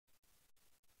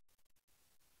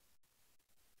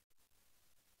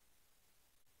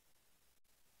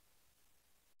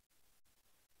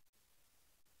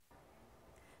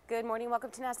Good morning.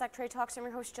 Welcome to Nasdaq Trade Talks. I'm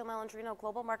your host, Jill Malandrino,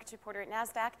 Global Markets Reporter at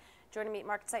Nasdaq. Joining me at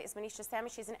MarketSite is Manisha,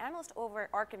 Samy. She's an analyst over at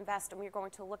ARK Invest, and we're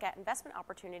going to look at investment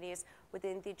opportunities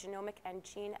within the genomic and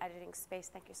gene editing space.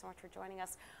 Thank you so much for joining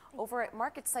us over at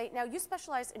MarketSite. Now, you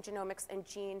specialize in genomics and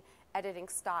gene editing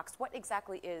stocks. What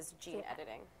exactly is gene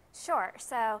editing? Sure.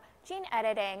 So gene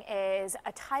editing is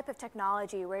a type of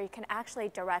technology where you can actually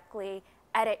directly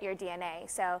edit your DNA.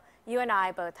 So you and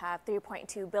I both have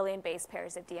 3.2 billion base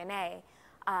pairs of DNA.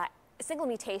 A single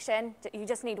mutation, you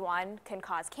just need one, can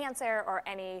cause cancer or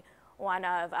any one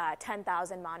of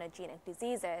 10,000 monogenic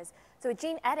diseases. So with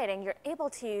gene editing, you're able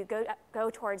to go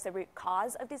towards the root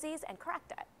cause of disease and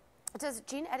correct it. Does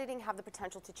gene editing have the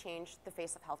potential to change the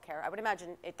face of healthcare? I would imagine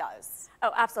it does.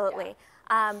 Oh, absolutely.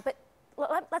 Yeah. But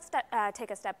let's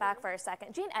take a step back for a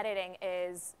second. Gene editing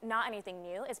is not anything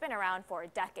new. It's been around for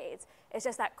decades. It's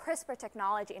just that CRISPR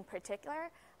technology in particular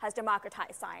has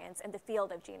democratized science in the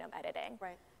field of genome editing.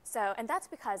 Right. So, and that's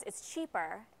because it's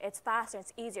cheaper, it's faster,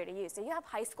 it's easier to use. So you have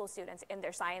high school students in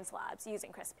their science labs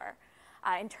using CRISPR.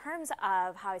 In terms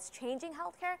of how it's changing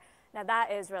healthcare, now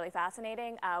that is really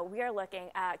fascinating. We are looking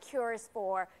at cures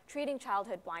for treating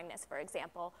childhood blindness, for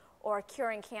example, or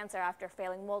curing cancer after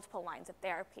failing multiple lines of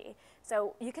therapy.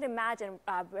 So you can imagine,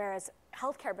 whereas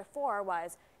healthcare before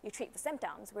was you treat the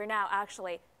symptoms, we're now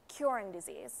actually curing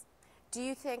disease. Do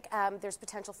you think there's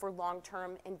potential for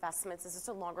long-term investments? Is this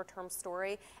a longer-term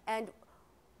story? And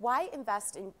why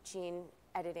invest in gene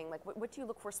editing? Like, what do you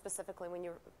look for specifically when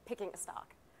you're picking a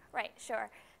stock? Right, sure.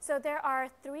 So there are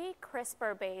 3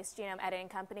 CRISPR-based genome editing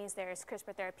companies. There's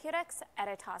CRISPR Therapeutics,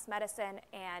 Editas Medicine,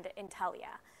 and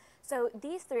Intellia. So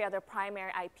these 3 are the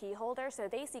primary IP holders, so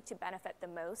they seek to benefit the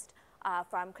most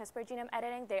from CRISPR genome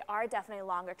editing. They are definitely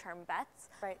longer-term bets.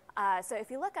 Right. So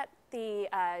if you look at the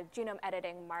genome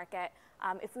editing market,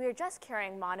 if we were just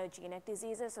curing monogenic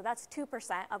diseases, so that's 2%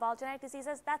 of all genetic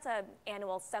diseases, that's an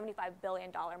annual $75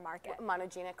 billion market.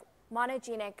 Monogenic?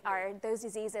 Monogenic are those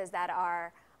diseases that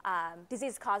are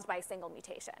diseases caused by a single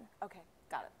mutation. Okay,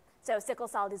 got it. So sickle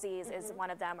cell disease is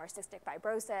one of them, or cystic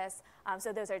fibrosis.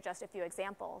 So those are just a few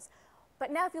examples.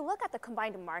 But now if you look at the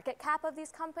combined market cap of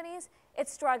these companies,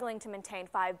 it's struggling to maintain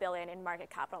 $5 billion in market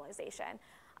capitalization.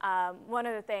 One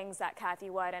of the things that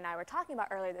Kathy Wood and I were talking about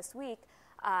earlier this week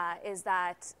is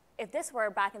that if this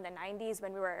were back in the 90s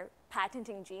when we were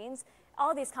patenting genes,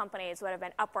 all these companies would have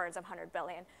been upwards of $100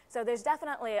 billion. So there's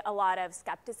definitely a lot of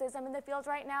skepticism in the field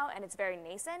right now, and it's very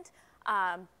nascent.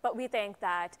 But we think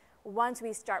that once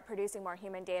we start producing more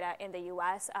human data in the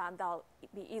US, they'll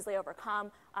be easily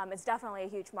overcome. It's definitely a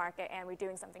huge market, and we're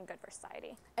doing something good for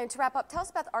society. And to wrap up, tell us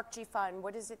about the ARKG Fund.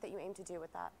 What is it that you aim to do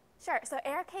with that? Sure. So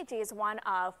ARKG is one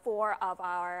of 4 of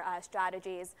our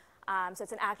strategies. So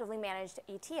it's an actively managed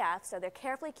ETF. So they're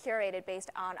carefully curated based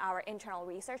on our internal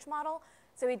research model.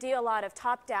 So we do a lot of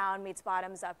top-down meets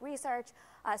bottoms-up research.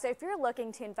 So if you're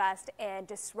looking to invest in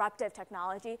disruptive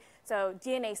technology, so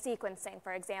DNA sequencing,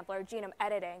 for example, or genome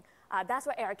editing, that's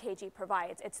what ARKG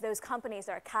provides. It's those companies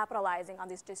that are capitalizing on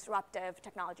these disruptive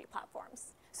technology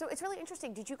platforms. So it's really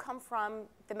interesting. Did you come from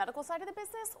the medical side of the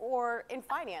business or in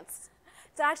finance?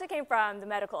 So I actually came from the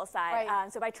medical side.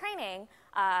 Right. So by training,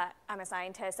 I'm a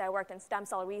scientist. I worked in stem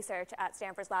cell research at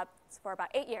Stanford's labs for about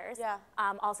 8 years, yeah.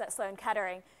 Also at Sloan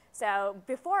Kettering. So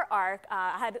before ARK,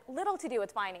 I had little to do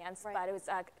with finance, right. but it was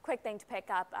a quick thing to pick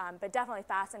up, but definitely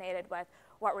fascinated with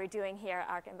what we're doing here at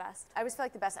ARK Invest. I always feel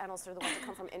like the best analysts are the ones that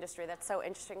come from industry. That's so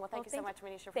interesting. Well, thank you so much,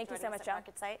 Manisha, for joining us at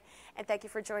MarketSite. And thank you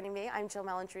for joining me. I'm Jill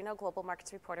Malandrino, Global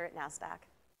Markets Reporter at Nasdaq.